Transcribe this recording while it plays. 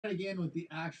again with the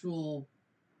actual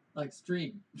like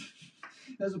stream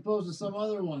as opposed to some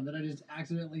other one that I just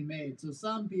accidentally made. So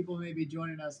some people may be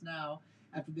joining us now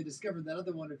after they discovered that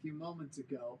other one a few moments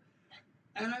ago.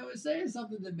 And I was saying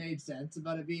something that made sense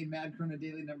about it being Mad Corona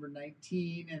Daily number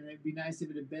 19, and it'd be nice if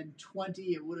it had been 20.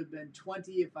 It would have been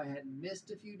 20 if I hadn't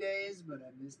missed a few days, but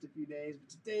I missed a few days. But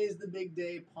today is the big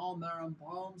day, Palm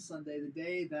Sunday, the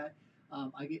day that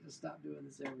I get to stop doing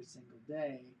this every single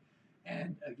day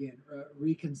and again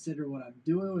reconsider what I'm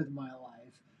doing with my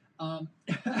life.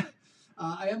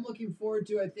 I am looking forward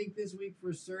to. I think this week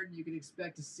for certain, you can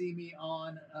expect to see me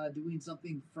on doing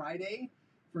something Friday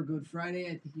for Good Friday.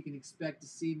 I think you can expect to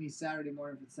see me Saturday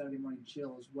morning for the Saturday morning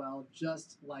chill as well,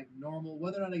 just like normal.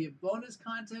 Whether or not I get bonus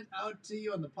content out to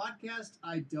you on the podcast,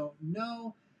 I don't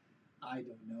know. I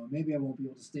don't know. Maybe I won't be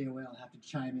able to stay away. I'll have to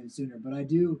chime in sooner. But I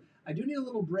do. I do need a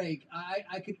little break.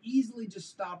 I could easily just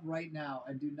stop right now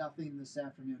and do nothing this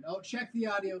afternoon. Oh, check the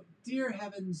audio. Dear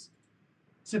heavens,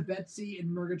 to Betsy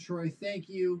in Murgatroyd, thank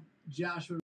you,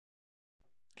 Joshua.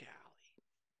 Golly.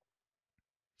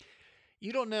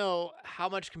 You don't know how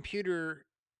much computer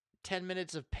 10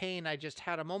 minutes of pain I just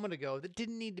had a moment ago that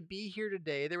didn't need to be here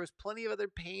today. There was plenty of other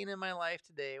pain in my life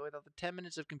today without the 10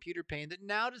 minutes of computer pain that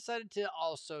now decided to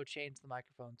also change the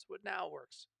microphones. What now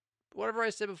works. Whatever I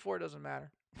said before doesn't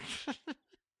matter.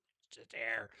 Just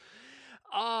air.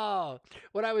 Oh,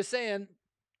 what I was saying,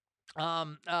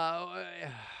 um, uh,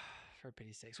 for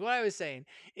pity's sakes, what I was saying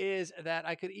is that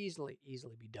I could easily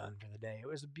be done for the day. It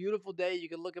was a beautiful day. You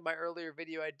could look at my earlier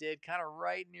video I did, kind of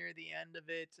right near the end of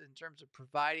it, in terms of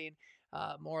providing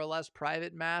more or less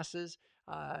private masses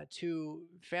to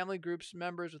family groups,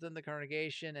 members within the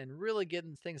congregation, and really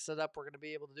getting things set up. We're going to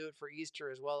be able to do it for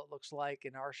Easter as well, it looks like,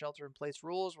 in our shelter-in-place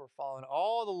rules. We're following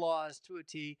all the laws to a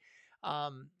T,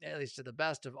 at least to the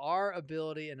best of our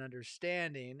ability and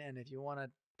understanding. And if you want to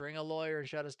bring a lawyer and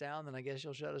shut us down, then I guess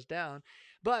you'll shut us down.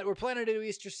 But we're planning to do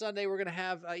Easter Sunday. We're going to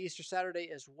have Easter Saturday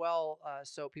as well,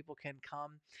 so people can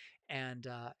come and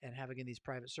have again these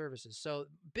private services. So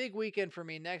big weekend for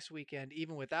me next weekend,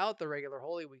 even without the regular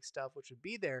Holy Week stuff, which would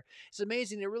be there. It's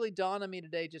amazing. It really dawned on me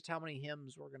today just how many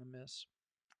hymns we're going to miss.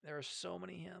 There are so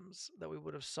many hymns that we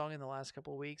would have sung in the last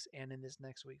couple of weeks and in this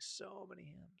next week. So many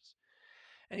hymns.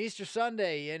 And Easter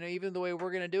Sunday, even the way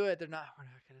we're going to do it, we're not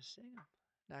going to sing them.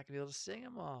 Not going to be able to sing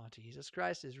them all. Jesus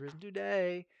Christ is risen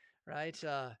today, right?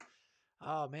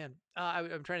 Oh man,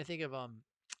 I'm trying to think of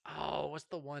oh, what's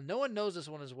the one? No one knows this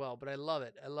one as well, but I love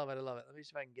it. I love it. I love it. Let me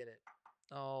see if I can get it.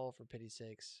 Oh, for pity's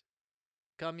sakes.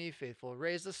 Come, ye faithful,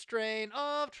 raise the strain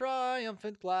of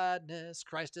triumphant gladness.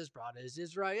 Christ has brought his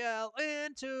Israel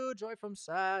into joy from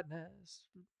sadness.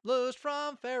 Loosed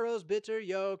from Pharaoh's bitter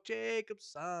yoke, Jacob's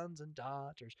sons and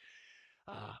daughters.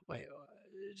 Wait,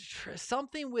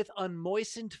 something with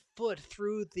unmoistened foot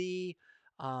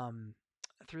um,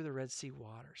 through the Red Sea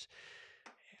waters.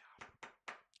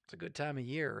 Yeah, it's a good time of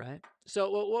year, right?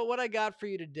 So, what I got for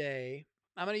you today,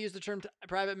 I'm going to use the term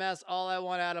private mass all I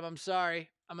want, Adam. I'm sorry.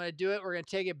 I'm going to do it. We're going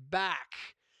to take it back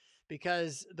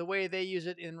because the way they use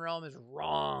it in Rome is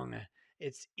wrong.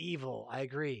 It's evil. I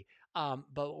agree. But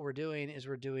what we're doing is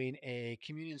we're doing a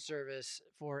communion service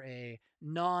for a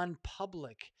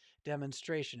non-public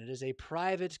demonstration. It is a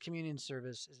private communion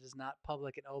service. It is not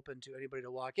public and open to anybody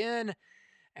to walk in.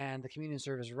 And the communion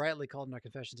service, rightly called in our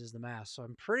confessions, is the Mass. So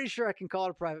I'm pretty sure I can call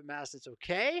it a private Mass. It's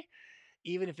okay.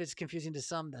 Even if it's confusing to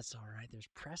some, that's all right. There's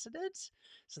precedence,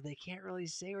 so they can't really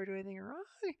say or do anything wrong.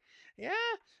 Yeah,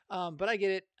 but I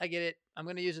get it. I get it. I'm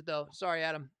going to use it, though. Sorry,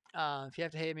 Adam. If you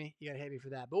have to hate me, you got to hate me for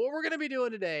that. But what we're going to be doing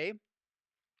today,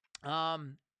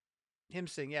 him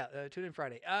sing, yeah, tune in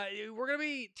Friday. We're going to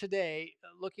be today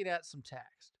looking at some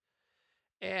text.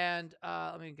 And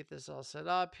let me get this all set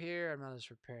up here. I'm not as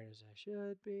prepared as I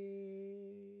should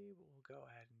be. We'll go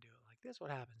ahead and do it like this.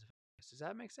 What happens? Does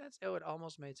that make sense? Oh, it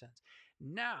almost made sense.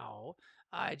 Now,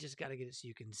 I just got to get it so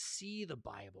you can see the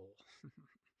Bible.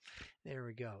 There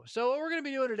we go. So what we're going to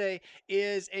be doing today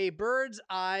is a bird's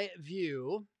eye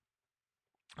view.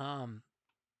 John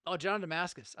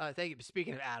Damascus. Thank you.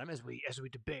 Speaking of Adam, as we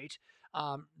debate,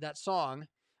 that song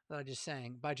that I just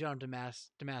sang by John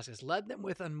Damascus, led them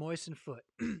with unmoistened foot.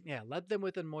 Yeah, led them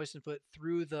with unmoistened foot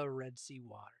through the Red Sea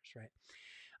waters,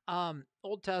 right?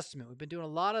 Old Testament, we've been doing a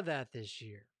lot of that this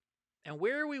year. And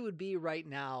where we would be right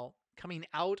now, coming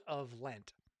out of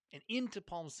Lent and into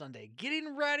Palm Sunday,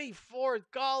 getting ready for,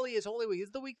 golly, it's Holy Week. It's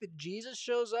the week that Jesus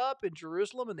shows up in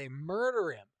Jerusalem and they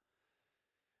murder him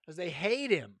because they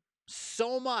hate him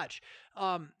so much.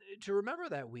 To remember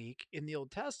that week in the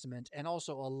Old Testament and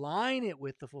also align it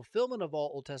with the fulfillment of all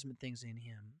Old Testament things in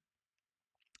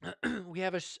him, we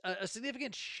have a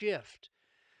significant shift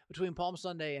between Palm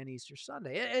Sunday and Easter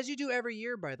Sunday, as you do every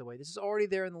year, by the way. This is already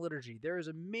there in the liturgy. There is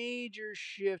a major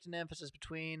shift in emphasis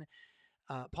between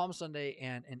Palm Sunday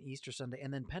and Easter Sunday,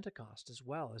 and then Pentecost as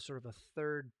well, as sort of a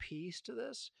third piece to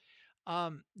this.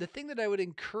 The thing that I would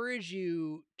encourage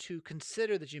you to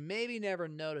consider that you maybe never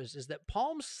noticed is that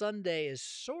Palm Sunday is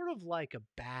sort of like a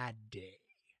bad day.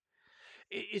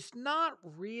 It's not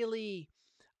really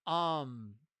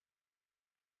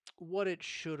what it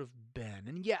should have been.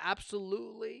 And yeah,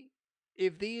 absolutely.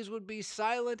 If these would be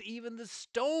silent, even the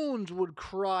stones would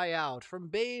cry out. From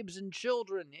babes and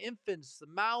children, infants, the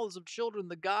mouths of children,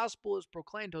 the gospel is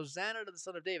proclaimed. Hosanna to the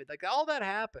Son of David. Like, all that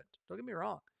happened. Don't get me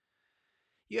wrong.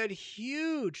 You had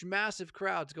huge, massive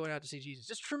crowds going out to see Jesus.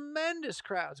 Just tremendous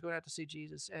crowds going out to see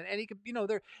Jesus. And he could,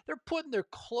 they're putting their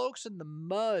cloaks in the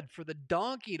mud for the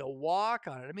donkey to walk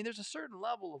on it. I mean, there's a certain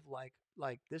level of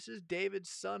like this is David's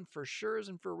son for sures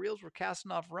and for reals. We're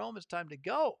casting off Rome. It's time to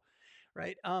go,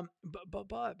 right? But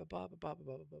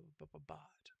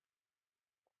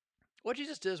what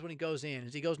Jesus does when he goes in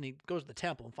is he goes to the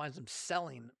temple and finds them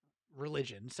selling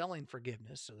religion, selling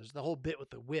forgiveness. So there's the whole bit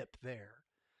with the whip there.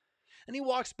 And he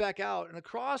walks back out, and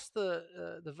across the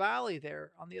valley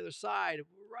there on the other side,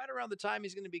 right around the time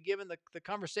he's going to be given the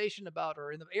conversation about,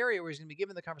 or in the area where he's going to be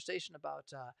given the conversation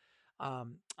about,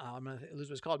 I'm going to lose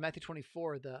what it's called, Matthew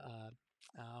 24, I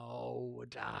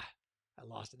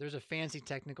lost it. There's a fancy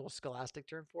technical scholastic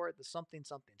term for it, the something.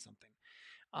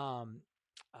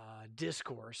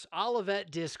 Discourse,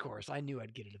 Olivet discourse. I knew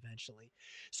I'd get it eventually.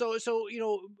 So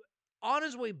on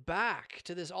his way back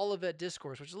to this Olivet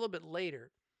discourse, which is a little bit later,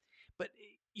 but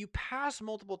you pass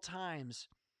multiple times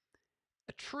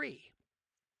a tree.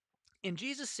 And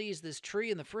Jesus sees this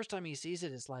tree, and the first time he sees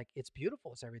it, it's like, it's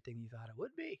beautiful. It's everything you thought it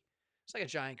would be. It's like a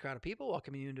giant crowd of people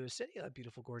welcoming you into a city. That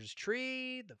beautiful, gorgeous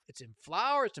tree. It's in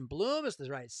flower. It's in bloom. It's the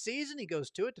right season. He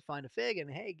goes to it to find a fig. And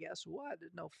hey, guess what?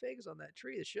 There's no figs on that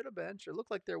tree. There should have been. Sure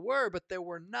looked like there were, but there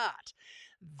were not.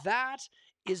 That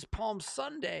is Palm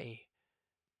Sunday.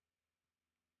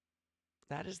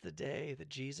 That is the day that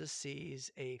Jesus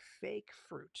sees a fake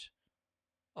fruit,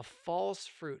 a false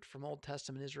fruit from Old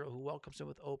Testament Israel who welcomes him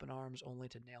with open arms only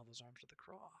to nail those arms to the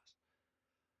cross.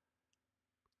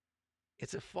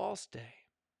 It's a false day.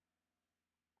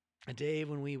 A day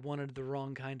when we wanted the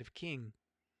wrong kind of king.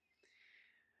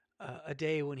 A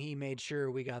day when he made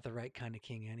sure we got the right kind of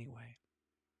king anyway.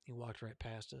 He walked right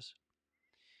past us.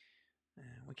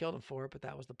 And we killed him for it, but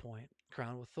that was the point.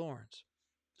 Crowned with thorns.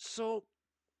 So,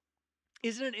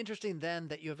 isn't it interesting then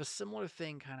that you have a similar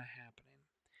thing kind of happening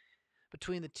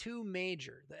between the two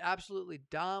major, the absolutely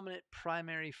dominant,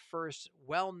 primary, first,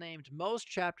 well-named, most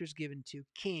chapters given to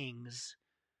kings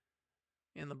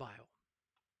in the Bible?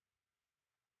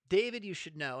 David, you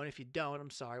should know, and if you don't, I'm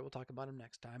sorry, we'll talk about him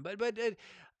next time. But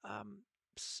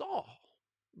Saul,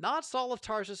 not Saul of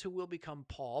Tarsus, who will become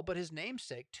Paul, but his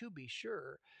namesake, to be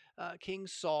sure, King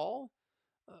Saul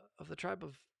of the tribe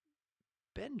of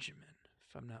Benjamin,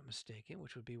 if I'm not mistaken,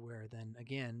 which would be where then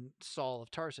again Saul of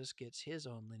Tarsus gets his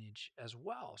own lineage as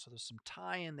well. So there's some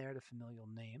tie in there to familial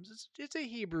names. It's a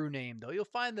Hebrew name, though. You'll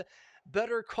find the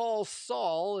Better Call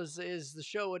Saul is the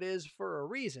show it is for a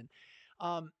reason.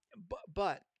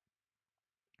 But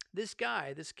this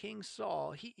guy, this King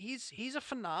Saul, he's a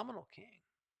phenomenal king,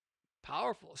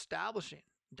 powerful, establishing,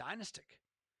 dynastic.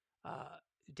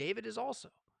 David is also.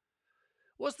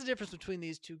 What's the difference between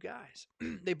these two guys?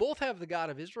 They both have the God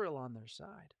of Israel on their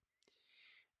side.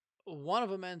 One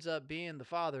of them ends up being the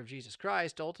father of Jesus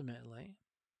Christ, ultimately,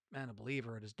 and a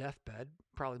believer at his deathbed,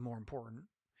 probably more important.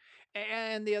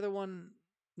 And the other one,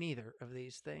 neither of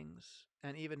these things.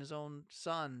 And even his own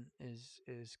son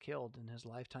is killed in his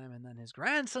lifetime, and then his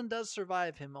grandson does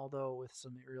survive him, although with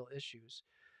some real issues.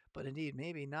 But indeed,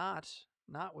 maybe not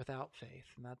without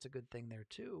faith, and that's a good thing there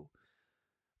too.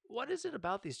 What is it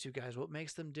about these two guys? What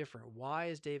makes them different? Why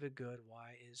is David good?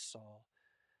 Why is Saul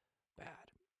bad?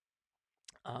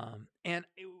 And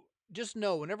just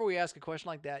know, whenever we ask a question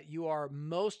like that, you are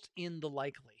most in the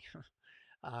likely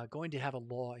going to have a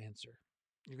law answer.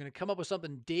 You're going to come up with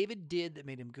something David did that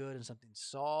made him good and something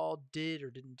Saul did or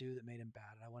didn't do that made him bad.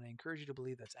 And I want to encourage you to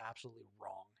believe that's absolutely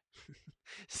wrong.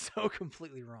 So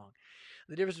completely wrong.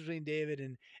 The difference between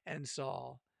David and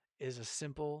Saul is a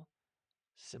simple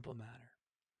matter.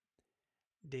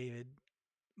 David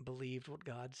believed what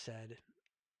God said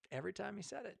every time he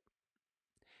said it.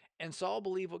 And Saul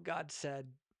believed what God said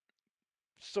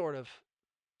sort of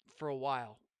for a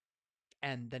while.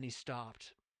 And then he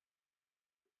stopped.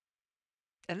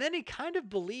 And then he kind of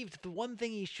believed the one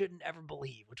thing he shouldn't ever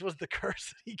believe, which was the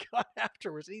curse that he got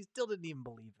afterwards. And he still didn't even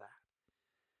believe that.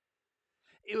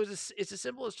 It's as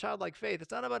simple as childlike faith.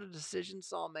 It's not about a decision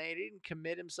Saul made. He didn't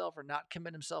commit himself or not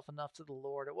commit himself enough to the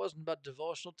Lord. It wasn't about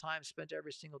devotional time spent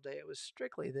every single day. It was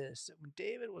strictly this, that when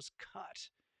David was cut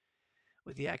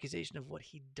with the accusation of what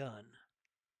he'd done,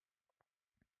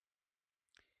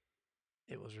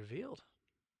 it was revealed.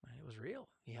 It was real.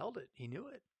 He held it. He knew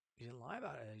it. He didn't lie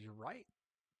about it. You're right.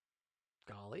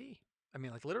 Golly. I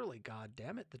mean, like literally, God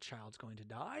damn it, the child's going to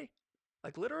die.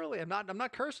 Like literally, I'm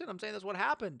not cursing. I'm saying that's what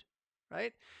happened,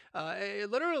 right?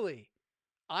 Literally,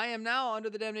 I am now under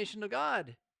the damnation of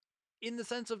God in the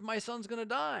sense of my son's going to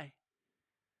die.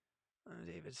 And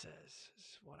David says,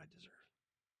 it's what I deserve.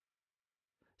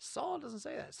 Saul doesn't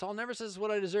say that. Saul never says it's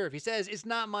what I deserve. He says, it's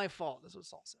not my fault. That's what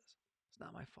Saul says. It's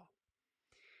not my fault.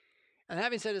 And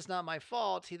having said it's not my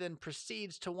fault, he then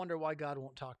proceeds to wonder why God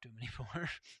won't talk to him anymore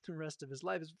the rest of his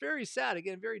life. It's very sad,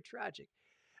 again, very tragic.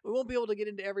 We won't be able to get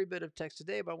into every bit of text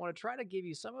today, but I want to try to give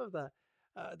you some of the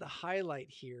highlight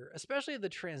here, especially the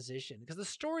transition, because the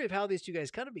story of how these two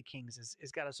guys come to be kings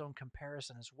is got its own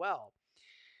comparison as well.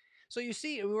 So you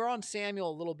see, we were on Samuel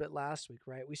a little bit last week,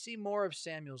 right? We see more of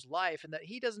Samuel's life and that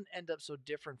he doesn't end up so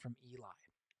different from Eli.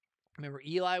 Remember,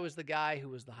 Eli was the guy who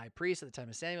was the high priest at the time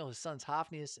of Samuel. His sons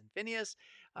Hophni and Phinehas,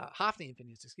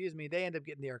 they end up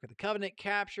getting the Ark of the Covenant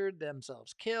captured,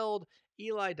 themselves killed.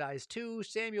 Eli dies too.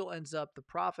 Samuel ends up the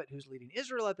prophet who's leading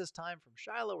Israel at this time from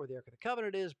Shiloh, where the Ark of the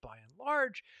Covenant is, by and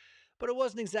large. But it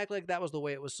wasn't exactly like that was the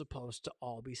way it was supposed to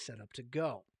all be set up to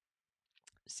go.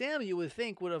 Samuel, you would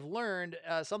think, would have learned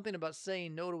something about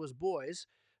saying no to his boys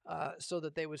so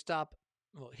that they would stop,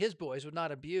 his boys would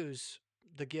not abuse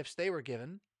the gifts they were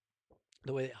given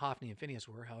the way that Hophni and Phinehas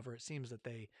were. However, it seems that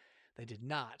they did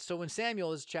not. So when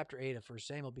Samuel, is chapter 8 of 1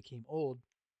 Samuel, became old,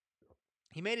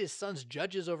 he made his sons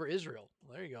judges over Israel.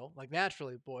 Well, there you go. Like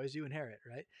naturally, boys, you inherit,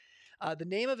 right? The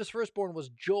name of his firstborn was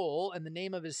Joel, and the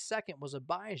name of his second was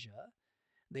Abijah.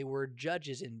 They were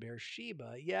judges in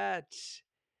Beersheba, yet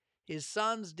his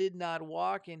sons did not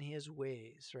walk in his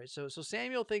ways, right? So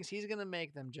Samuel thinks he's going to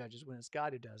make them judges when it's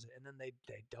God who does it, and then they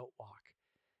don't walk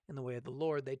in the way of the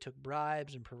Lord. They took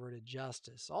bribes and perverted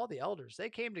justice. All the elders, they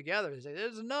came together and said,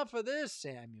 there's enough of this,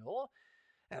 Samuel,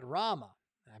 at Ramah.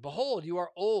 Behold, you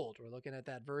are old. We're looking at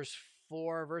that verse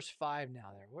 5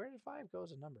 now there. Where did 5 go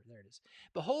as a number? There it is.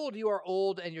 Behold, you are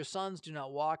old, and your sons do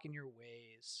not walk in your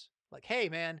ways. Like, hey,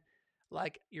 man,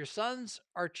 like your sons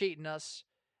are cheating us.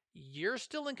 You're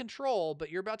still in control, but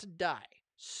you're about to die.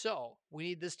 So we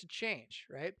need this to change,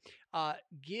 right?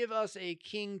 Give us a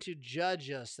king to judge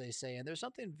us, they say. And there's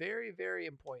something very, very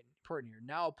important here.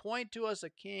 Now appoint to us a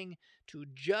king to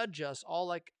judge us all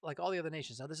like all the other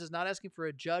nations. Now, this is not asking for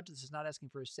a judge. This is not asking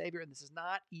for a savior. And this is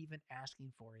not even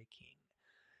asking for a king.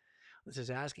 This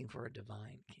is asking for a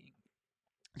divine king.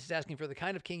 This is asking for the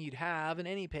kind of king you'd have in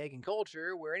any pagan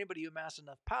culture where anybody who amassed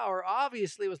enough power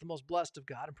obviously was the most blessed of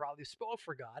God and probably spoke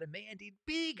for God and may indeed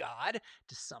be God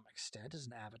to some extent as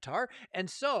an avatar. And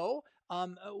so,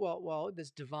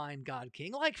 this divine God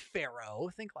king, like Pharaoh,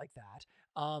 think like that.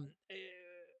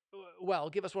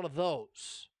 Give us one of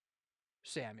those,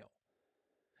 Samuel.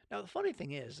 Now, the funny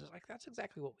thing is like that's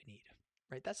exactly what we need,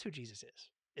 right? That's who Jesus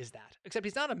is that. Except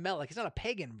he's not a Melech. He's not a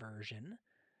pagan version.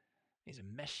 He's a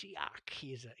Meshiach.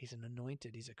 He's an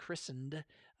anointed. He's a christened.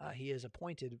 He is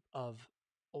appointed of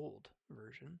old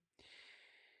version.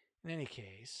 In any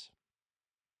case,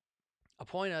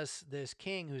 appoint us this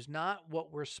king who's not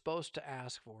what we're supposed to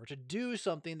ask for, to do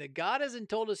something that God hasn't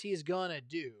told us he's going to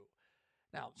do.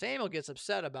 Now, Samuel gets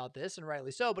upset about this, and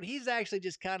rightly so, but he's actually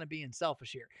just kind of being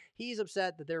selfish here. He's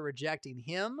upset that they're rejecting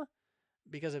him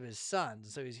because of his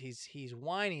sons. So he's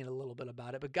whining a little bit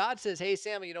about it. But God says, hey,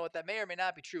 Samuel, you know what? That may or may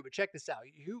not be true, but check this out.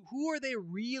 Who are they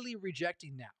really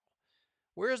rejecting now?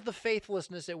 Where's the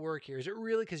faithlessness at work here? Is it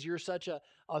really because you're such a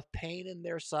pain in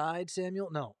their side, Samuel?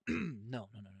 No. No,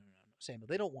 Samuel,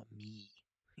 they don't want me,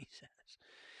 he says.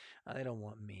 They don't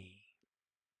want me.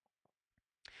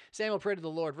 Samuel prayed to the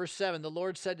Lord. Verse 7, the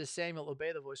Lord said to Samuel,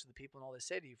 obey the voice of the people and all they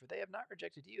say to you, for they have not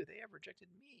rejected you. They have rejected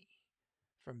me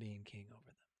from being king over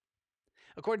them.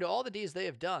 According to all the deeds they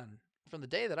have done from the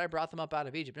day that I brought them up out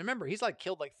of Egypt. And remember, he's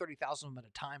killed 30,000 of them at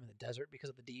a time in the desert because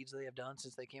of the deeds they have done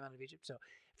since they came out of Egypt. So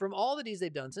from all the deeds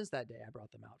they've done since that day, I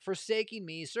brought them out. Forsaking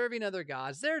me, serving other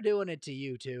gods, they're doing it to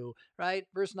you too, right?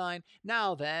 Verse 9,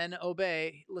 now then,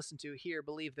 obey, listen to, hear,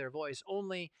 believe their voice.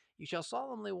 Only you shall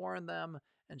solemnly warn them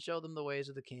and show them the ways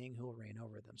of the king who will reign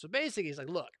over them. So basically, he's like,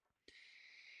 look,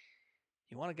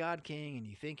 you want a God king and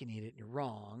you think you need it and you're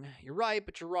wrong. You're right,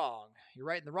 but you're wrong. You're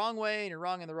right in the wrong way and you're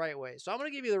wrong in the right way. So I'm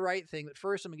going to give you the right thing, but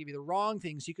first I'm going to give you the wrong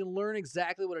thing so you can learn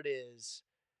exactly what it is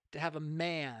to have a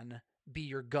man be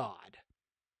your God.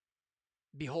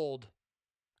 Behold,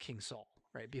 King Saul.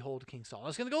 right? Behold, King Saul.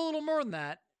 It's going to go a little more than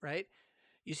that, right?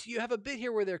 You see, you have a bit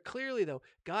here where they're clearly, though,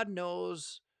 God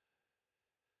knows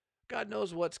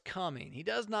what's coming. He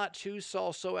does not choose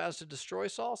Saul so as to destroy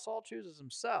Saul. Saul chooses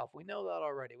himself. We know that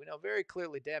already. We know very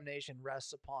clearly damnation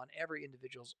rests upon every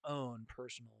individual's own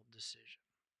personal decision.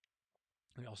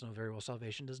 We also know very well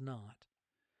salvation does not.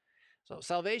 So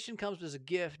salvation comes as a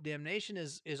gift. Damnation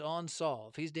is on Saul.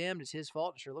 If he's damned, it's his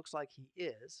fault. It sure looks like he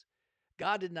is.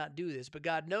 God did not do this, but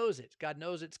God knows it. God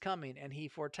knows it's coming, and he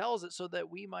foretells it so that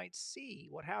we might see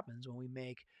what happens when we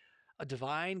make a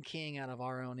divine king out of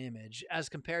our own image, as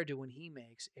compared to when he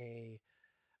makes the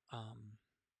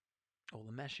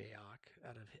Meshiach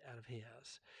out of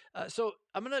his. So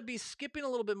I'm going to be skipping a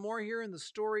little bit more here in the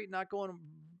story, not going,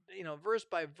 verse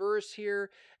by verse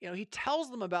here. He tells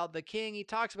them about the king. He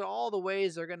talks about all the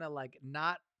ways they're going to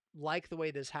not like the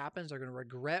way this happens. They're going to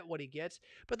regret what he gets.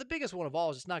 But the biggest one of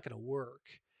all is it's not going to work.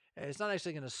 It's not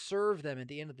actually going to serve them at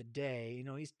the end of the day.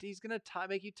 He's going to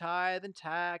make you tithe and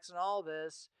tax and all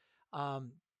this. But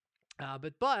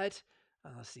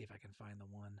let's see if I can find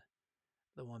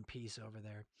the one piece over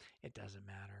there. It doesn't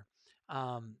matter.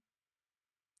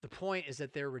 The point is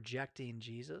that they're rejecting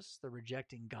Jesus. They're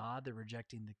rejecting God. They're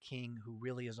rejecting the king who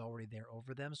really is already there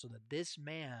over them, so that this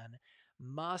man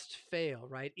must fail,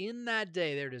 right? In that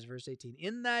day, there it is, verse 18.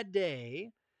 In that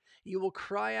day, you will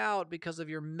cry out because of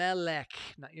your Melech,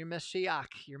 not your Meshiach,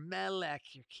 your Melech,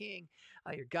 your king,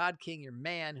 your God king, your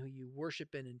man who you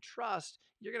worship in and trust.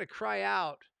 You're going to cry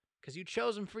out because you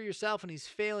chose him for yourself and he's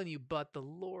failing you. But the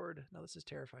Lord, now this is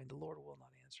terrifying, the Lord will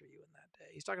not answer you in that day.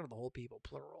 He's talking to the whole people,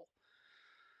 plural.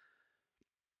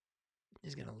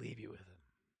 He's going to leave you with him.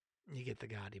 You get the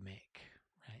God you make,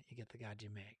 right? You get the God you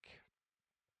make.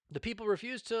 The people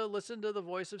refused to listen to the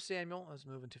voice of Samuel. I was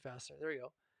moving too fast there. There we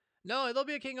go. No, there'll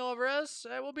be a king over us.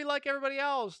 We'll be like everybody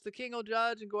else. The king will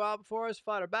judge and go out before us,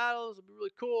 fight our battles. It'll be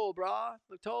really cool, brah.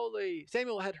 Look, totally.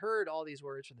 Samuel had heard all these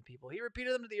words from the people. He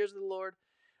repeated them to the ears of the Lord.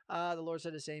 The Lord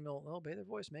said to Samuel, obey their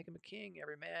voice, make him a king.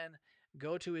 Every man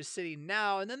go to his city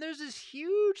now. And then there's this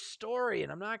huge story,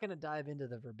 and I'm not going to dive into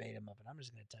the verbatim of it. I'm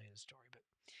just going to tell you the story.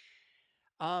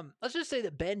 But let's just say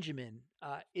that Benjamin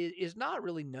is not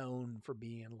really known for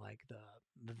being like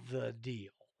the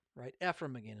deal, right?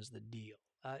 Ephraim again is the deal.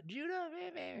 Judah,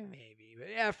 maybe. But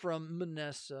Ephraim,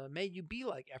 Manasseh, may you be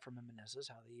like Ephraim and Manasseh is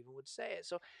how they even would say it.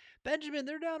 So Benjamin,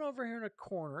 they're down over here in a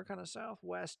corner, kind of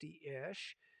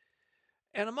southwesty-ish.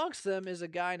 And amongst them is a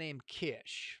guy named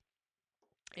Kish.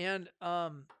 And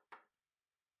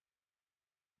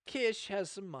Kish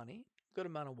has some money, good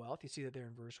amount of wealth. You see that there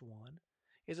in verse 1.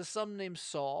 He has a son named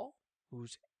Saul,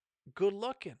 who's good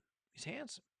looking. He's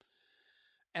handsome.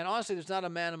 And honestly, there's not a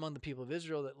man among the people of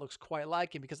Israel that looks quite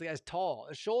like him because the guy's tall.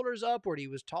 His shoulders upward, he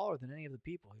was taller than any of the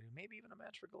people. Maybe even a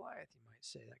match for Goliath, you might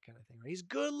say, that kind of thing. He's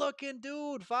good looking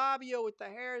dude, Fabio, with the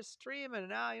hair streaming. And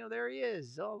now, there he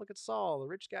is. Oh, look at Saul, the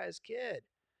rich guy's kid.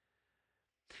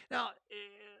 Now,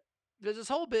 there's this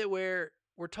whole bit where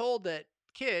we're told that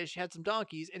Kish had some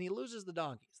donkeys and he loses the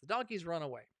donkeys. The donkeys run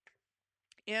away.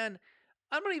 And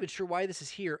I'm not even sure why this is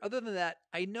here. Other than that,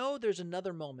 I know there's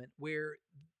another moment where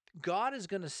God is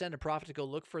going to send a prophet to go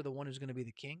look for the one who's going to be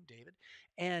the king, David.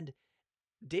 And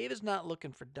David's not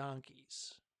looking for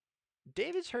donkeys.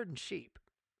 David's herding sheep.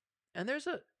 And there's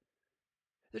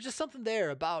just something there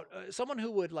about someone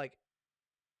who would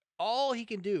all he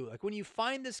can do. Like when you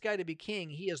find this guy to be king,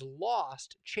 he is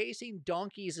lost chasing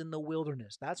donkeys in the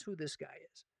wilderness. That's who this guy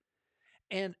is.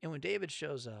 And when David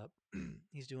shows up,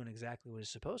 he's doing exactly what he's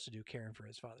supposed to do, caring for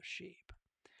his father's sheep.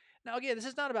 Now, again, this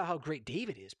is not about how great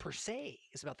David is per se.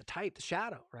 It's about the type, the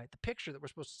shadow, right? The picture that we're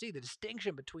supposed to see, the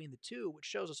distinction between the two, which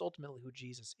shows us ultimately who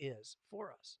Jesus is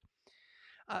for us.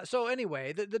 So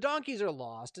anyway, the donkeys are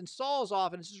lost, and Saul's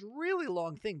off, and it's this really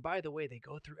long thing. By the way, they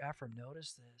go through Ephraim.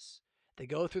 Notice this. They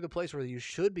go through the place where you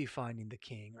should be finding the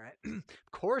king, right?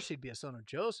 Of course he'd be a son of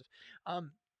Joseph.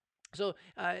 So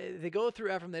they go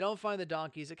through Ephraim. They don't find the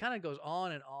donkeys. It kind of goes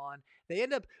on and on. They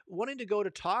end up wanting to go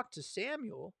to talk to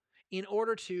Samuel in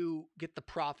order to get the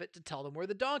prophet to tell them where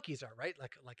the donkeys are, right?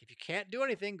 Like if you can't do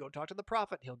anything, go talk to the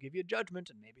prophet. He'll give you a judgment,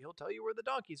 and maybe he'll tell you where the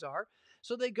donkeys are.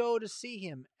 So they go to see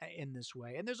him in this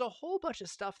way. And there's a whole bunch of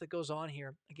stuff that goes on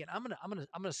here. Again, I'm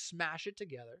gonna smash it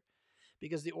together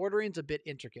because the ordering's a bit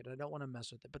intricate. I don't want to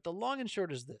mess with it. But the long and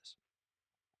short is this.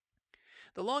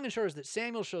 The long and short is that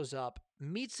Samuel shows up,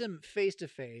 meets him face to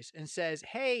face, and says,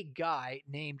 hey, guy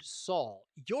named Saul,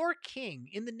 you're king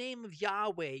in the name of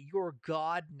Yahweh, your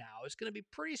God now. It's going to be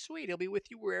pretty sweet. He'll be with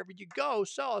you wherever you go.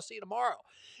 So I'll see you tomorrow.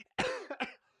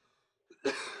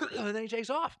 And then he takes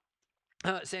off.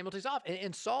 Samuel takes off.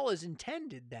 And Saul is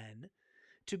intended then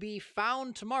to be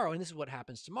found tomorrow. And this is what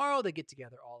happens tomorrow. They get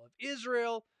together all of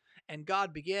Israel, and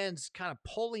God begins kind of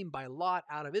pulling by lot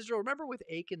out of Israel. Remember with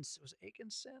Achan's, was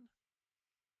Achan's sin?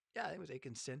 Yeah, I think it was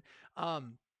Achan's sin.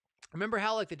 Remember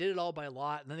how like they did it all by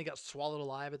lot, and then they got swallowed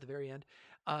alive at the very end?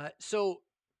 So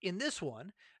in this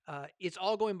one, it's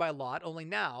all going by lot, only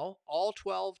now all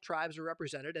 12 tribes are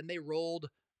represented, and they rolled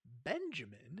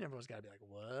Benjamin. Everyone's got to be like,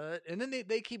 what? And then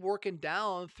they keep working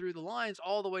down through the lines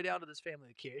all the way down to this family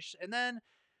of Kish. And then,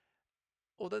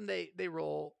 well, then they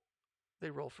roll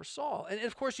for Saul. And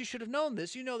of course, you should have known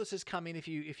this. You know this is coming if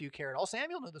you care at all.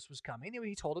 Samuel knew this was coming.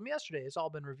 He told him yesterday. It's all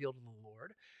been revealed to the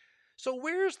Lord. So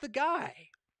where's the guy?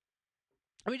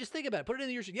 I mean, just think about it. Put it in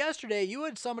the years. Yesterday, you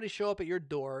had somebody show up at your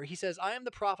door. He says, I am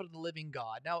the prophet of the living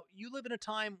God. Now, you live in a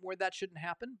time where that shouldn't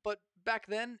happen, but back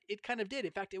then, it kind of did.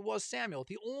 In fact, it was Samuel,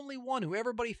 the only one who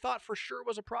everybody thought for sure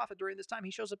was a prophet during this time. He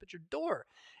shows up at your door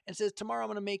and says, tomorrow I'm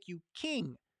going to make you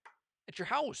king at your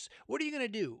house. What are you going to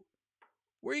do?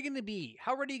 Where are you going to be?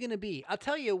 How ready are you going to be? I'll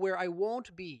tell you where I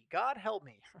won't be. God help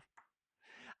me.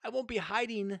 I won't be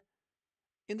hiding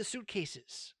in the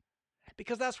suitcases,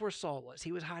 because that's where Saul was.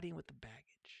 He was hiding with the baggage.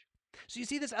 So you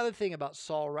see this other thing about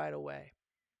Saul right away.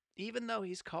 Even though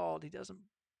he's called, he doesn't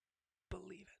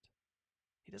believe it.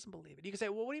 He doesn't believe it. You can say,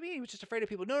 well, what do you mean? He was just afraid of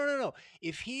people. No.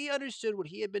 If he understood what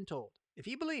he had been told, if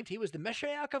he believed he was the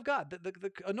Messiah of God,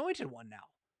 the anointed one now,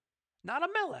 not a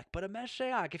Melech, but a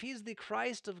Messiah, if he's the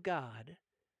Christ of God,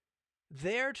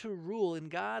 there to rule in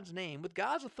God's name, with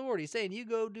God's authority, saying, you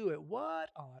go do it, what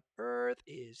on earth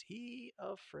is he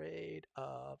afraid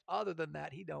of? Other than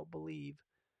that, he don't believe.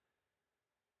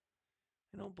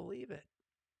 He don't believe it.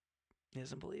 He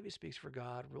doesn't believe he speaks for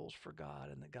God, rules for God,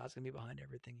 and that God's going to be behind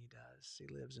everything he does.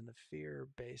 He lives in the fear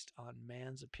based on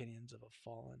man's opinions of a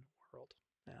fallen world.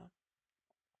 Now,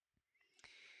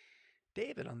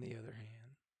 David, on the other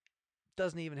hand,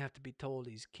 doesn't even have to be told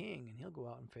he's king, and he'll go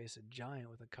out and face a giant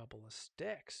with a couple of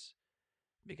sticks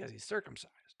because he's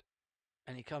circumcised.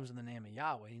 And he comes in the name of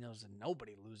Yahweh. He knows that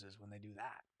nobody loses when they do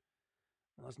that.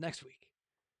 Well, that's next week.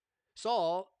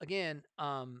 Saul, again,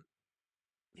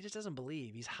 he just doesn't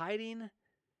believe. He's hiding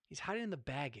in the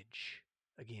baggage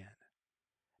again.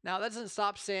 Now, that doesn't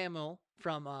stop Samuel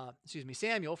from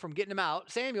getting him out.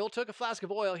 Samuel took a flask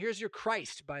of oil. Here's your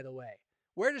Christ, by the way.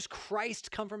 Where does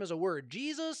Christ come from as a word?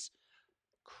 Jesus,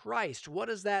 Christ. What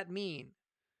does that mean?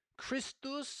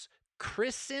 Christus,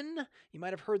 christen. You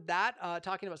might have heard that,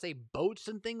 talking about, say, boats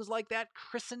and things like that.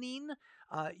 Christening.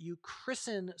 You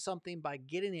christen something by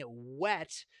getting it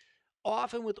wet,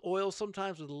 often with oil,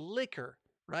 sometimes with liquor,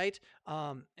 right?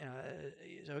 So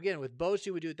again, with boats,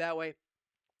 you would do it that way.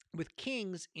 With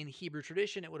kings in Hebrew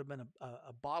tradition, it would have been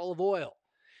a bottle of oil.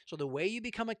 So the way you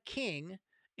become a king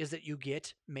is that you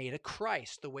get made a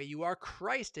Christ. The way you are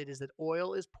Christed is that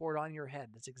oil is poured on your head.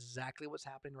 That's exactly what's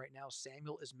happening right now.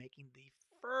 Samuel is making the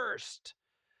first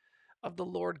of the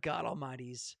Lord God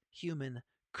Almighty's human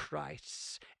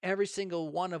Christs, every single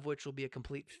one of which will be a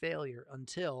complete failure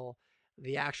until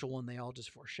the actual one they all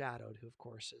just foreshadowed, who of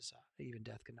course is even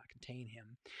death could not contain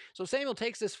him. So Samuel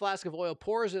takes this flask of oil,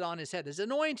 pours it on his head. This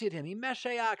anointed him. He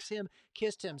Meshiachs him,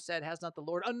 kissed him, said, has not the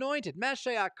Lord anointed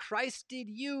Meshiach Christed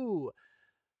you,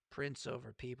 prince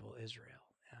over people Israel?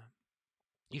 Yeah.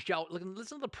 You shall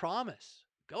listen to the promise.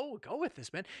 Go with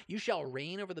this, man. You shall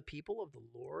reign over the people of the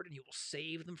Lord, and you will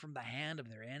save them from the hand of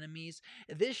their enemies.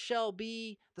 This shall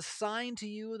be the sign to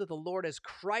you that the Lord has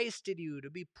Christed you to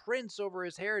be prince over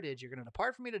his heritage. You're going to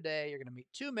depart from me today. You're going to meet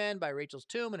two men by Rachel's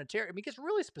tomb and a I mean, it gets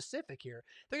really specific here.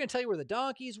 They're going to tell you where the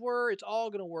donkeys were. It's all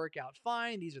going to work out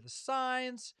fine. These are the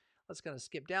signs. Let's kind of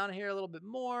skip down here a little bit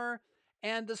more.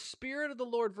 And the Spirit of the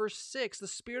Lord, verse 6, the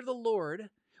Spirit of the Lord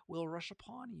will rush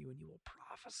upon you and you will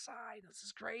prophesy. This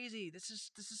is crazy. This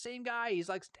is the same guy. He's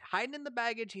like hiding in the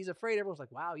baggage. He's afraid. Everyone's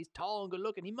like, wow, he's tall and good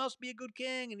looking. He must be a good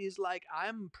king. And he's like,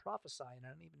 I'm prophesying. I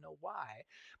don't even know why,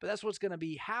 but that's what's going to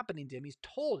be happening to him. He's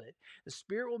told it. The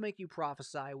Spirit will make you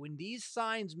prophesy. When these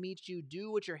signs meet you,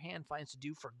 do what your hand finds to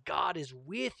do, for God is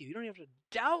with you. You don't have to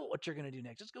doubt what you're going to do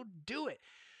next. Just go do it.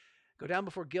 Go down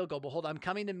before Gilgal. Behold, I'm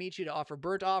coming to meet you to offer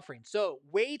burnt offerings. So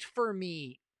wait for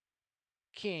me,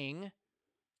 king.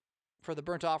 For the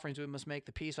burnt offerings, we must make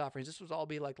the peace offerings. This would all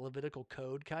be like Levitical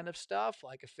code kind of stuff,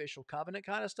 like official covenant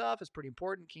kind of stuff. It's pretty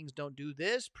important. Kings don't do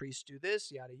this. Priests do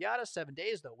this, yada, yada. 7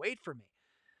 days, though. Wait for me.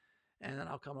 And then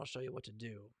I'll come, I'll show you what to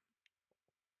do.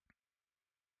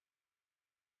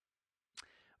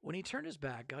 When he turned his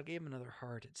back, God gave him another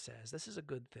heart, it says. This is a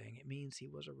good thing. It means he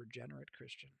was a regenerate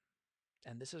Christian.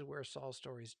 And this is where Saul's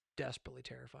story is desperately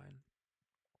terrifying.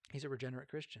 He's a regenerate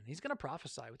Christian. He's going to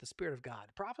prophesy with the Spirit of God.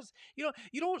 You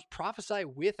don't prophesy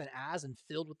with and as and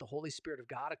filled with the Holy Spirit of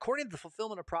God according to the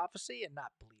fulfillment of prophecy and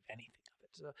not believe anything of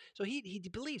it. So he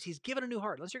believes he's given a new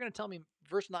heart. Unless you're going to tell me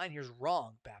verse 9 here is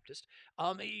wrong, Baptist.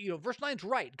 Verse 9's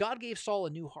right. God gave Saul a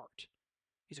new heart.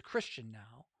 He's a Christian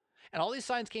now. And all these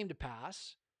signs came to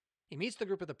pass. He meets the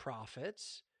group of the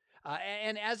prophets.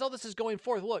 And as all this is going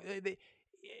forth, look,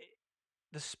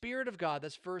 the Spirit of God,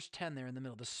 that's verse 10 there in the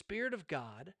middle, the Spirit of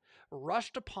God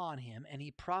rushed upon him and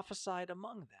he prophesied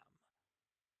among them.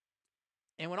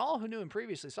 And when all who knew him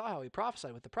previously saw how he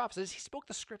prophesied with the prophets, he spoke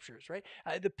the scriptures, right?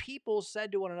 The people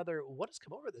said to one another, what has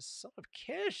come over this son of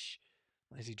Kish?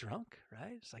 Is he drunk,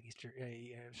 right? It's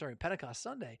like Pentecost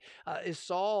Sunday. Is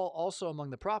Saul also among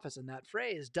the prophets? And that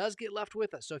phrase does get left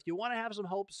with us. So if you want to have some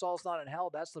hope, Saul's not in hell,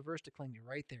 that's the verse to cling to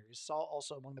right there. Is Saul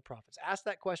also among the prophets? Ask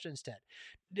that question instead.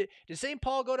 Did St.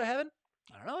 Paul go to heaven?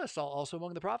 I don't know. Is Saul also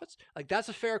among the prophets? Like, that's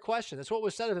a fair question. That's what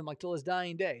was said of him, like, till his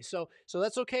dying day. So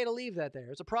that's okay to leave that there.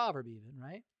 It's a proverb even,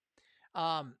 right?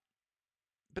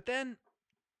 But then,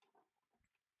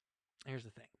 here's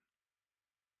the thing.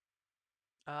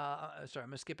 Sorry, I'm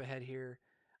going to skip ahead here.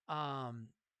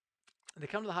 They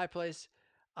come to the high place.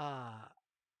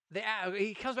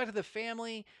 He comes back to the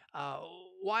family.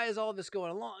 Why is all this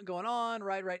going on?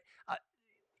 Right.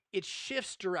 It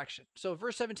shifts direction. So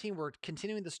verse 17, we're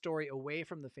continuing the story away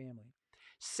from the family.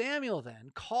 Samuel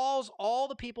then calls all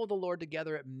the people of the Lord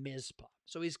together at Mizpah.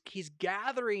 So he's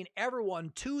gathering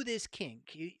everyone to this king.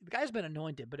 The guy's been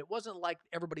anointed, but it wasn't like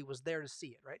everybody was there to see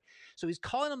it, right? So he's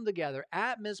calling them together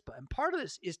at Mizpah. And part of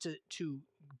this is to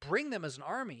bring them as an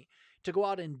army to go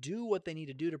out and do what they need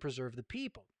to do to preserve the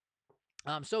people.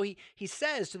 So he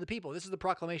says to the people, this is the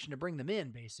proclamation to bring them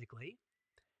in, basically.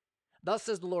 Thus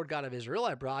says the Lord God of Israel,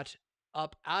 I brought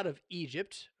up out of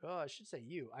Egypt. Oh, I should say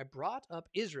you. I brought up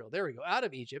Israel. There we go. Out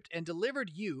of Egypt and delivered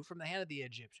you from the hand of the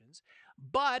Egyptians.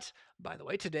 But, by the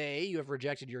way, today you have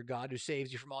rejected your God who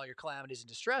saves you from all your calamities and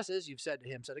distresses. You've said to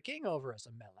him, set a king over us,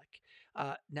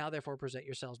 Amalek. Now, therefore, present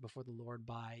yourselves before the Lord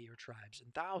by your tribes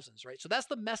and thousands, right? So that's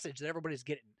the message that everybody's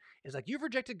getting. It's like, you've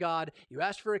rejected God. You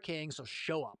asked for a king, so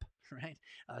show up, right?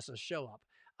 So show up.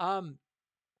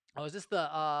 Is this the,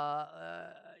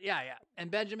 yeah. And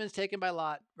Benjamin's taken by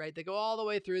Lot, right? They go all the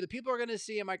way through. The people are going to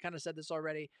see him. I kind of said this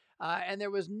already. And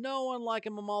there was no one like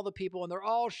him among all the people. And they're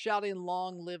all shouting,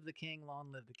 long live the king,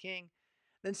 long live the king.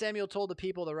 Then Samuel told the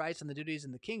people the rights and the duties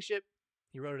in the kingship.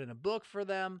 He wrote it in a book for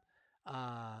them,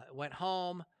 went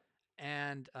home.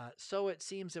 And so it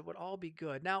seems it would all be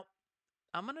good. Now,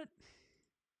 I'm going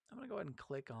to go ahead and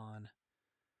click on,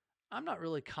 I'm not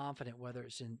really confident whether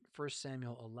it's in 1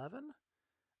 Samuel 11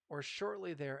 or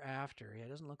shortly thereafter. Yeah, it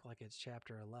doesn't look like it's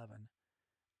chapter 11.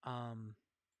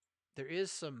 There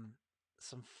is some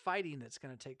fighting that's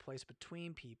going to take place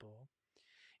between people.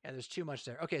 Yeah, there's too much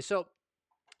there. Okay, so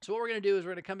what we're going to do is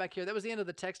we're going to come back here. That was the end of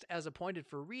the text as appointed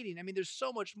for reading. I mean, there's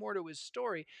so much more to his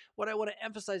story. What I want to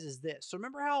emphasize is this. So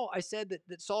remember how I said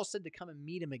that Saul said to come and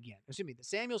meet him again. Excuse me, that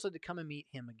Samuel said to come and meet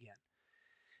him again.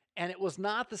 And it was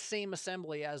not the same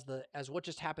assembly as what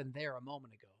just happened there a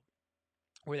moment ago,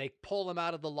 where they pull him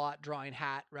out of the lot drawing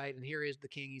hat, right? And here is the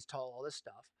king, he's tall, all this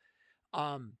stuff.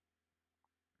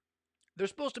 They're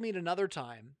supposed to meet another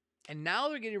time, and now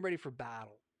they're getting ready for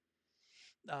battle.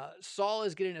 Saul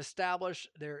is getting established.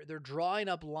 They're drawing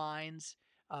up lines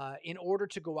in order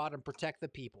to go out and protect the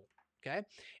people, okay?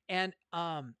 And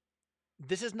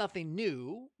this is nothing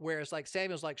new, whereas like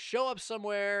Samuel's like, show up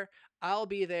somewhere, I'll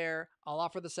be there, I'll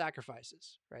offer the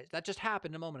sacrifices, right? That just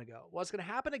happened a moment ago. Well, it's going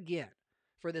to happen again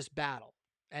for this battle.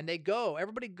 And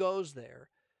everybody goes there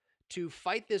to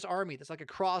fight this army that's like a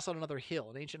cross on another hill,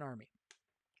 an ancient army.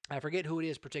 I forget who it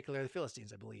is, particularly the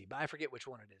Philistines, I believe, but I forget which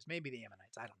one it is. Maybe the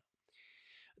Ammonites, I don't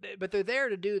know. But they're there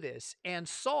to do this. And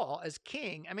Saul, as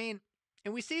king, I mean,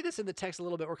 and we see this in the text a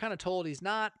little bit. We're kind of told he's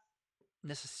not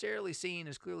necessarily seen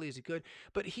as clearly as he could,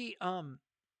 but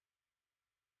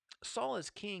Saul as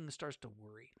king starts to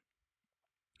worry.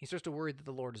 He starts to worry that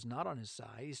the Lord is not on his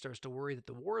side. He starts to worry that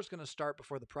the war is going to start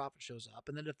before the prophet shows up.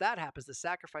 And then if that happens, the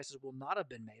sacrifices will not have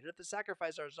been made. And if the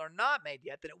sacrifices are not made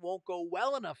yet, then it won't go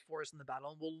well enough for us in the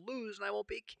battle and we'll lose and I won't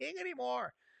be king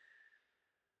anymore.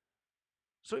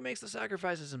 So he makes the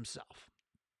sacrifices himself.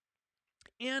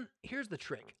 And here's the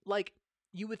trick. Like,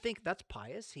 you would think that's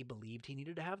pious. He believed he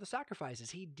needed to have the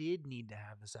sacrifices. He did need to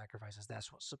have the sacrifices. That's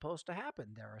what's supposed to happen.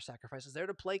 There are sacrifices there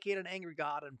to placate an angry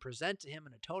God and present to him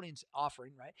an atoning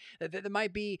offering, right? That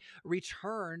might be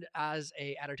returned as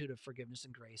an attitude of forgiveness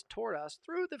and grace toward us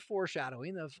through the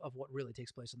foreshadowing of what really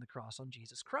takes place on the cross in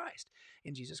Jesus Christ.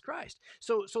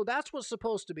 So that's what's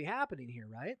supposed to be happening here,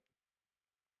 right?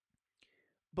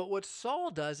 But what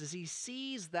Saul does is he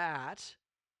sees that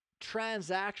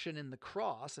transaction in the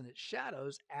cross and its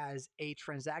shadows as a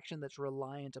transaction that's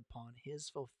reliant upon his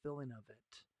fulfilling of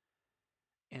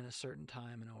it in a certain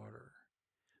time and order.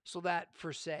 So that,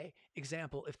 for say,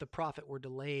 example, if the prophet were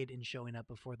delayed in showing up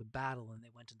before the battle and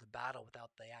they went into battle without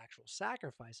the actual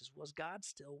sacrifices, was God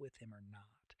still with him or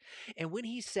not? And when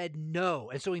he said no,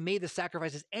 and so he made the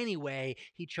sacrifices anyway,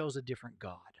 he chose a different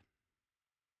God.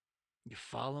 You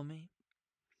follow me?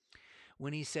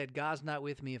 When he said, God's not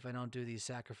with me if I don't do these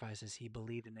sacrifices, he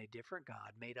believed in a different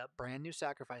God, made up brand new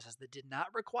sacrifices that did not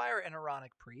require an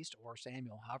Aaronic priest or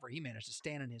Samuel. However, he managed to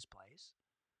stand in his place.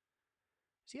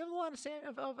 Does he have a lot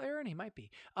of Aaron? He might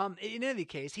be. In any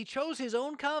case, he chose his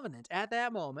own covenant at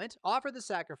that moment, offered the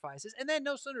sacrifices, and then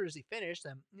no sooner does he finish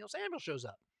than Samuel shows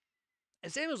up.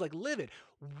 And Samuel's like livid.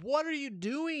 What are you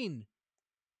doing?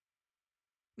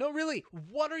 No, really,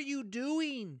 what are you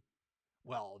doing?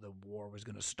 Well, the war was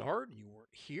going to start, and you weren't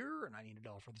here, and I needed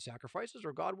to offer the sacrifices,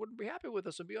 or God wouldn't be happy with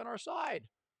us and be on our side.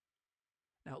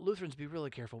 Now, Lutherans, be really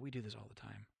careful. We do this all the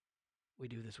time. We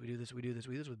do this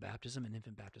with baptism and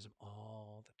infant baptism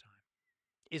all the time.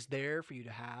 It's there for you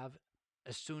to have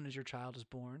as soon as your child is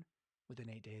born, within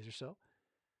 8 days or so.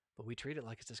 But we treat it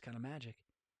like it's this kind of magic,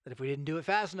 that if we didn't do it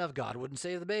fast enough, God wouldn't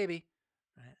save the baby.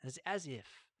 Right? As if.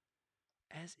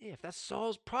 That's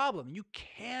Saul's problem. You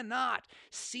cannot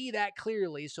see that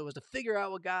clearly so as to figure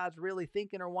out what God's really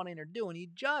thinking or wanting or doing. You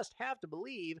just have to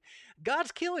believe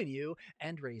God's killing you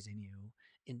and raising you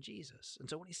in Jesus. And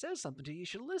so when he says something to you, you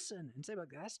should listen and say,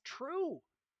 that's true.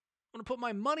 I'm going to put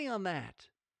my money on that.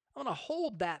 I'm going to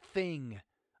hold that thing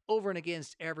over and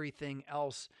against everything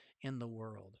else in the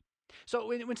world. So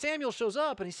when Samuel shows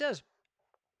up and he says,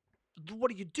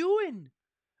 what are you doing?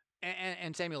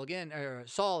 And Samuel again, or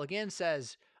Saul again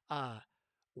says,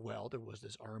 well, there was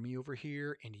this army over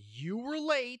here and you were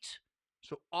late.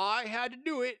 So I had to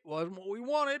do it. Wasn't what we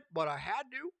wanted, but I had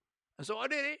to. And so I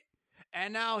did it.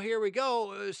 And now here we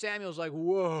go. Samuel's like,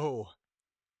 whoa.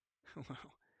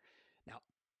 Now,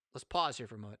 let's pause here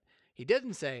for a moment. He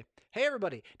didn't say, hey,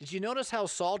 everybody, did you notice how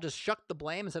Saul just shucked the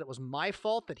blame and said it was my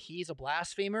fault that he's a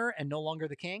blasphemer and no longer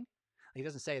the king? He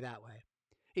doesn't say it that way.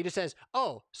 He just says,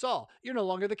 oh, Saul, you're no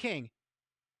longer the king.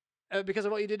 Because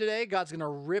of what you did today, God's going to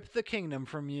rip the kingdom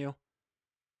from you.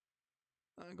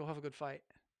 Go have a good fight.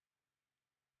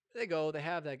 They go, they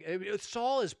have that.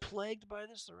 Saul is plagued by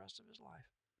this the rest of his life.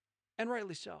 And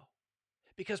rightly so.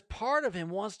 Because part of him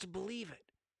wants to believe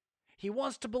it. He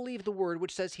wants to believe the word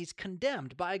which says he's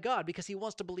condemned by God because he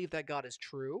wants to believe that God is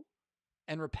true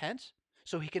and repent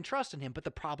so he can trust in him. But the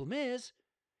problem is,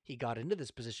 he got into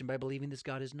this position by believing this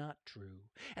God is not true.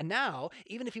 And now,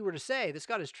 even if he were to say, this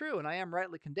God is true and I am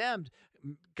rightly condemned,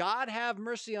 God have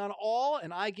mercy on all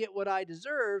and I get what I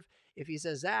deserve, if he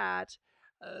says that,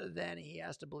 then he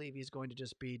has to believe he's going to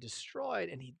just be destroyed.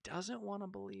 And he doesn't want to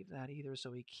believe that either.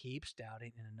 So he keeps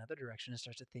doubting in another direction and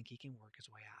starts to think he can work his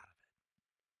way out of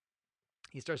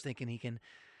it. He starts thinking he can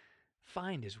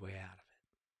find his way out of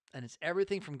it. And it's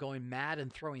everything from going mad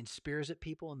and throwing spears at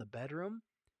people in the bedroom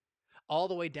all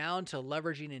the way down to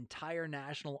leveraging entire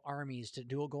national armies to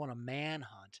go on a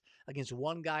manhunt against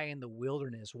one guy in the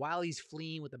wilderness while he's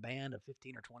fleeing with a band of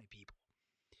 15 or 20 people.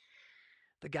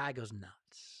 The guy goes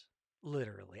nuts,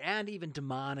 literally, and even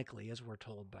demonically, as we're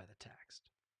told by the text.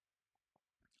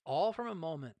 All from a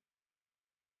moment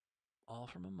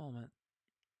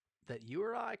that you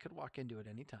or I could walk into at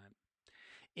any time,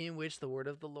 in which the word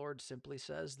of the Lord simply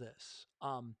says this,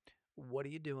 what are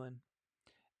you doing?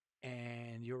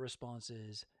 And your response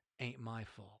is, ain't my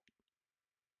fault.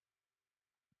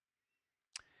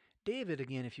 David,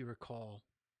 again, if you recall,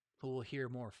 who we'll hear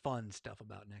more fun stuff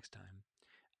about next time,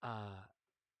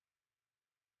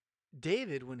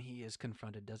 David, when he is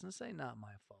confronted, doesn't say, not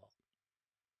my fault.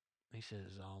 He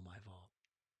says, all my fault.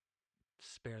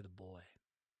 Spare the boy.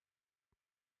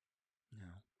 No.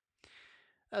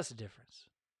 That's the difference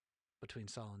between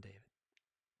Saul and David.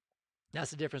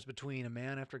 That's the difference between a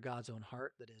man after God's own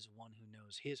heart, that is one who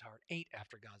knows his heart ain't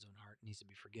after God's own heart, needs to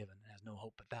be forgiven, and has no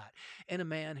hope but that, and a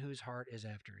man whose heart is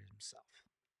after himself.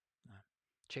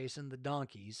 Chasing the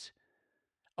donkeys,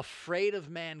 afraid of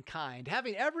mankind,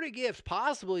 having every gift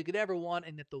possible you could ever want,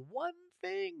 and yet the one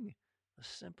thing, the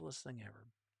simplest thing ever,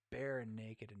 bare and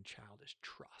naked and childish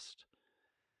trust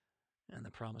and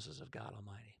the promises of God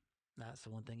Almighty. That's the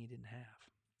one thing he didn't have.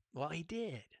 Well, he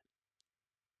did.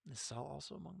 Is Saul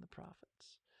also among the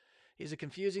prophets? He's a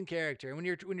confusing character. And when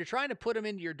you're trying to put him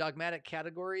into your dogmatic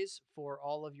categories for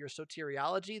all of your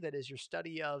soteriology, that is your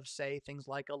study of, say, things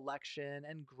like election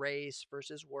and grace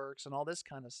versus works and all this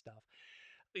kind of stuff,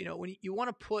 when you want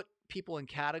to put people in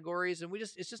categories, and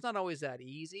it's just not always that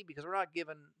easy because we're not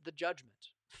given the judgment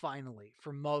finally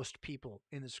for most people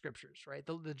in the scriptures, right?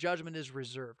 The judgment is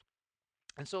reserved.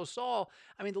 And so Saul,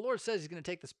 the Lord says he's going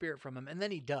to take the spirit from him, and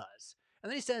then he does. And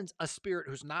then he sends a spirit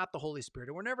who's not the Holy Spirit.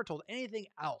 And we're never told anything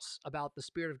else about the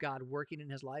Spirit of God working in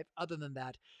his life other than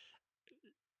that,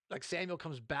 like Samuel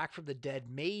comes back from the dead,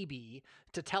 maybe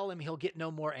to tell him he'll get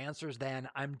no more answers than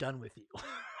 "I'm done with you."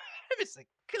 It's like,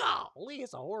 golly,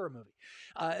 it's a horror movie.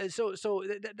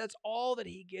 That's all that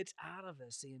he gets out of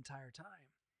this the entire time.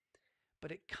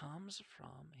 But it comes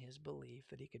from his belief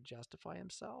that he could justify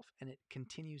himself, and it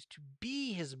continues to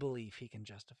be his belief he can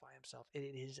justify himself. It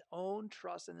is his own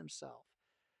trust in himself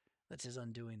that's his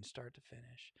undoing, start to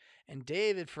finish. And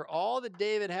David, for all that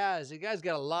David has, the guy's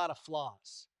got a lot of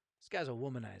flaws. This guy's a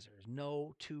womanizer. There's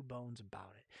no two bones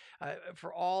about it.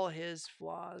 For all his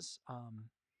flaws,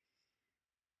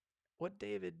 what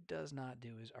David does not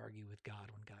do is argue with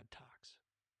God when God talks.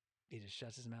 He just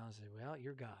shuts his mouth and says, "Well,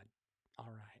 you're God.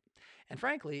 All right." And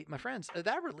frankly, my friends,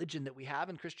 that religion that we have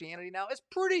in Christianity now is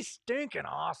pretty stinking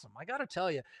awesome. I got to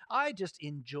tell you, I just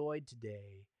enjoyed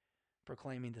today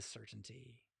proclaiming the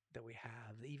certainty that we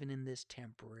have, even in this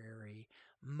temporary,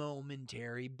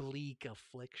 momentary, bleak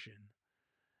affliction.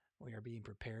 We are being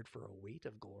prepared for a weight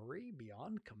of glory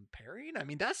beyond comparing.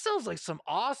 That sounds like some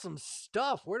awesome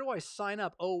stuff. Where do I sign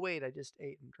up? Oh, wait, I just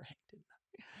ate and drank, didn't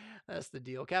I? That's the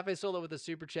deal. Cafe Sola with a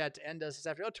super chat to end us this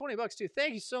afternoon. Oh, $20 too.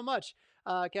 Thank you so much,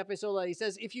 Cafe Sola. He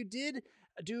says, if you did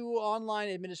do online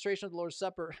administration of the Lord's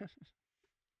Supper,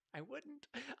 I wouldn't.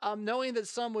 Knowing that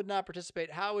some would not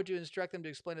participate, how would you instruct them to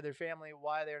explain to their family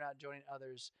why they're not joining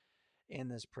others in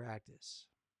this practice?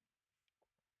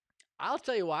 I'll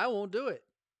tell you why I won't do it.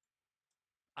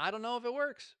 I don't know if it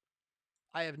works.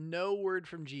 I have no word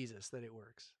from Jesus that it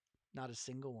works. Not a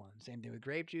single one. Same thing with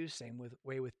grape juice. Same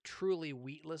way with truly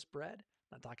wheatless bread.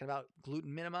 I'm not talking about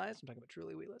gluten minimized. I'm talking about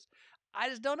truly wheatless. I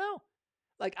just don't know.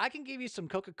 Like, I can give you some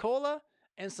Coca-Cola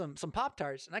and some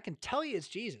Pop-Tarts, and I can tell you it's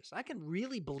Jesus. I can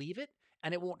really believe it,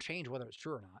 and it won't change whether it's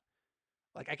true or not.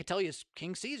 Like, I could tell you it's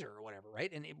King Caesar or whatever,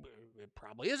 right? And it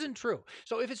probably isn't true.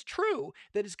 So if it's true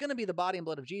that it's going to be the body and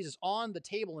blood of Jesus on the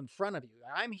table in front of you,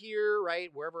 I'm here, right,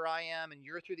 wherever I am, and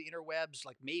you're through the interwebs,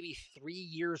 like maybe 3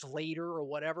 years later or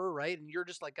whatever, right? And you're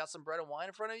just like got some bread and wine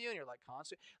in front of you, and you're like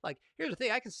constant. Like, here's the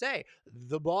thing. I can say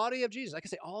the body of Jesus. I can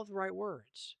say all the right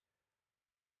words.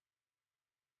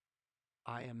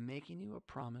 I am making you a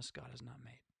promise God has not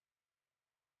made.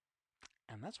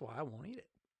 And that's why I won't eat it.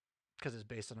 Because it's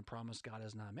based on a promise God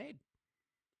has not made,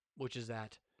 which is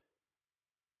that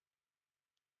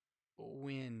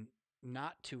when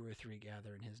not 2 or 3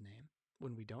 gather in his name,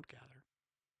 when we don't gather,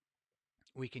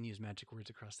 we can use magic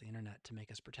words across the internet to make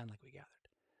us pretend like we gathered.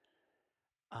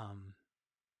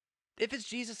 If it's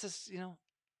Jesus,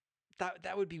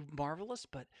 that would be marvelous,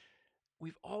 but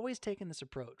we've always taken this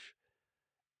approach.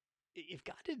 If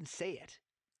God didn't say it,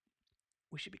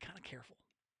 we should be kind of careful.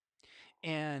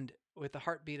 And with the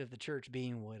heartbeat of the church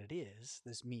being what it is,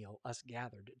 this meal, us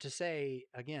gathered, to say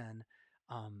again,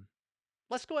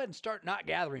 let's go ahead and start not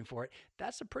gathering for it.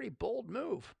 That's a pretty bold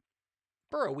move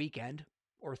for a weekend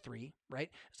or 3, right?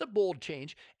 It's a bold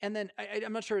change. And then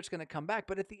I'm not sure it's going to come back,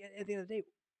 but at the end of the day,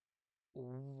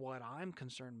 what I'm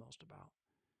concerned most about,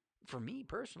 for me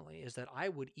personally, is that I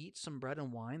would eat some bread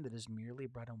and wine that is merely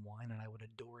bread and wine, and I would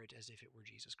adore it as if it were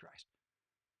Jesus Christ.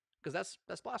 Because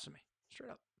that's blasphemy,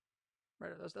 straight up.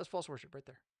 Right? That's false worship right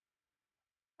there.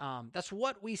 That's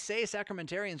what we say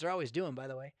sacramentarians are always doing, by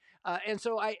the way. And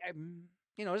so it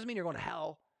doesn't mean you're going to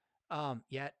hell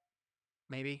yet.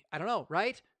 Maybe. I don't know,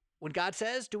 right? When God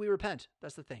says, do we repent?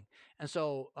 That's the thing. And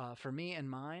so for me and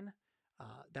mine,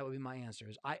 that would be my answer.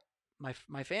 Is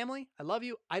my family, I love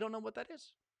you. I don't know what that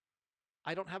is.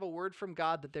 I don't have a word from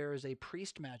God that there is a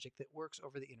priest magic that works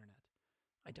over the internet.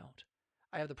 I don't.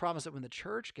 I have the promise that when the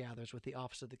church gathers with the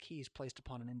office of the keys placed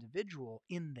upon an individual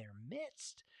in their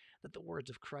midst, that the words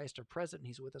of Christ are present and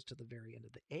he's with us to the very end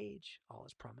of the age. All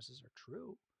his promises are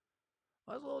true.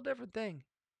 Well, that's a little different thing.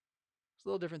 It's a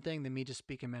little different thing than me just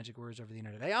speaking magic words over the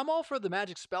internet. Hey, I'm all for the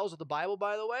magic spells of the Bible,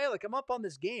 by the way. Like, I'm up on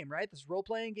this game, right? This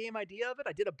role-playing game idea of it.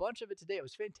 I did a bunch of it today. It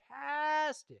was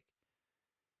fantastic.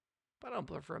 But I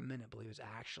don't for a minute believe it's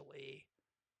actually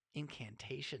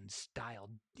incantation style.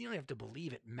 You don't have to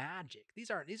believe it. Magic.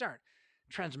 These aren't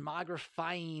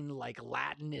transmogrifying like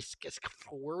Latinist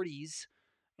wordies.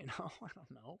 I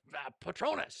don't know.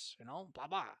 Patronus. Blah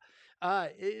blah.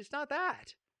 It's not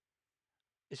that.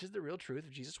 This is the real truth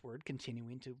of Jesus' word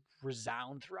continuing to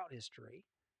resound throughout history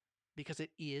because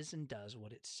it is and does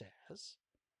what it says.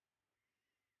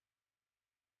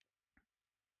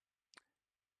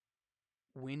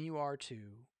 when you are to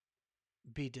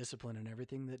be disciplined in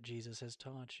everything that Jesus has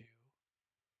taught you,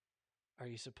 are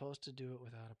you supposed to do it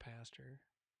without a pastor?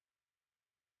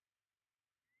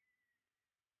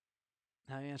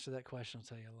 How you answer that question will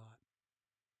tell you a lot.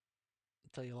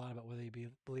 It'll tell you a lot about whether you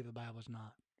believe the Bible's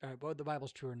not, or whether the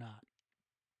Bible's true or not.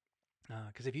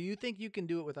 Because if you think you can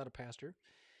do it without a pastor, it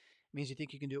means you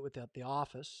think you can do it without the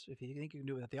office. If you think you can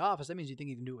do it without the office, that means you think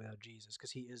you can do it without Jesus,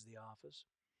 because he is the office.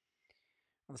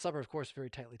 And the supper, of course, is very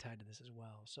tightly tied to this as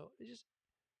well. So it just,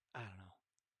 I don't know.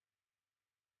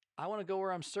 I want to go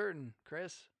where I'm certain,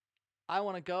 Chris. I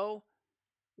want to go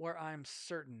where I'm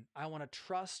certain. I want to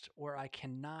trust where I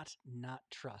cannot not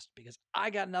trust, because I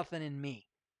got nothing in me.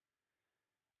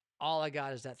 All I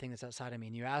got is that thing that's outside of me.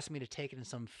 And you ask me to take it in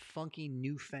some funky,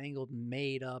 newfangled,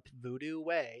 made up voodoo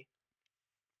way,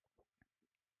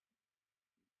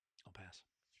 I'll pass.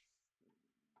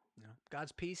 You know,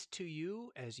 God's peace to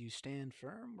you as you stand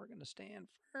firm. We're going to stand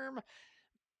firm.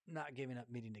 Not giving up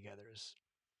meeting together, as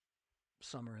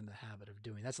some are in the habit of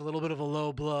doing. That's a little bit of a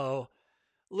low blow.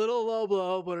 Little low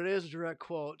blow, but it is a direct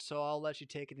quote. So I'll let you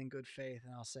take it in good faith.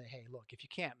 And I'll say, hey, look, if you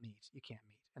can't meet, you can't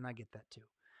meet. And I get that too.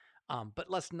 But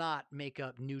let's not make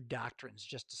up new doctrines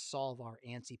just to solve our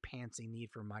antsy-pantsy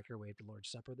need for microwave Lord's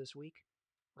Supper this week,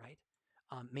 right?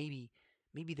 Maybe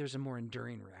there's a more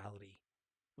enduring reality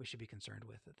we should be concerned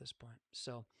with at this point.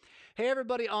 So, hey,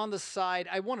 everybody on the side,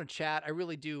 I want to chat. I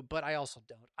really do, but I also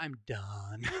don't. I'm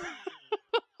done.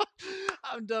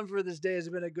 I'm done for this day. It's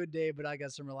been a good day, but I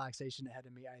got some relaxation ahead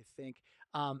of me, I think.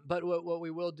 But what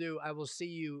we will do, I will see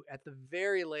you at the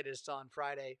very latest on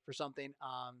Friday for something.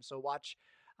 So watch.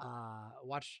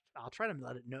 I'll try to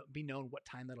let it be known what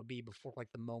time that'll be before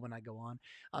like the moment I go on.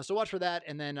 So watch for that,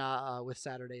 and then with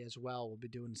Saturday as well, we'll be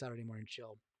doing Saturday morning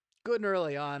chill, good and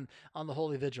early on the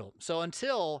Holy Vigil. So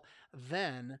until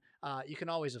then, you can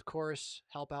always, of course,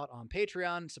 help out on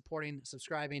Patreon,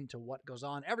 subscribing to what goes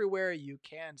on everywhere you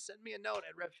can. Send me a note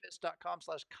at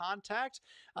revfist.com/contact.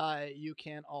 You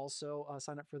can also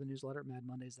sign up for the newsletter, Mad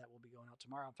Mondays, that will be going out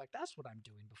tomorrow. In fact, that's what I'm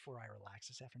doing before I relax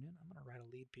this afternoon. I'm going to write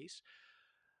a lead piece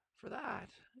for that.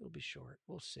 It'll be short.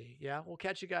 We'll see. Yeah, we'll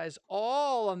catch you guys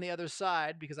all on the other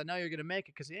side, because I know you're going to make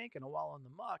it, because you ain't going to wallow in the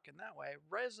muck. And that way,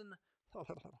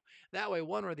 that way,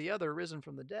 one or the other risen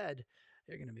from the dead,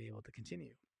 you're going to be able to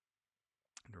continue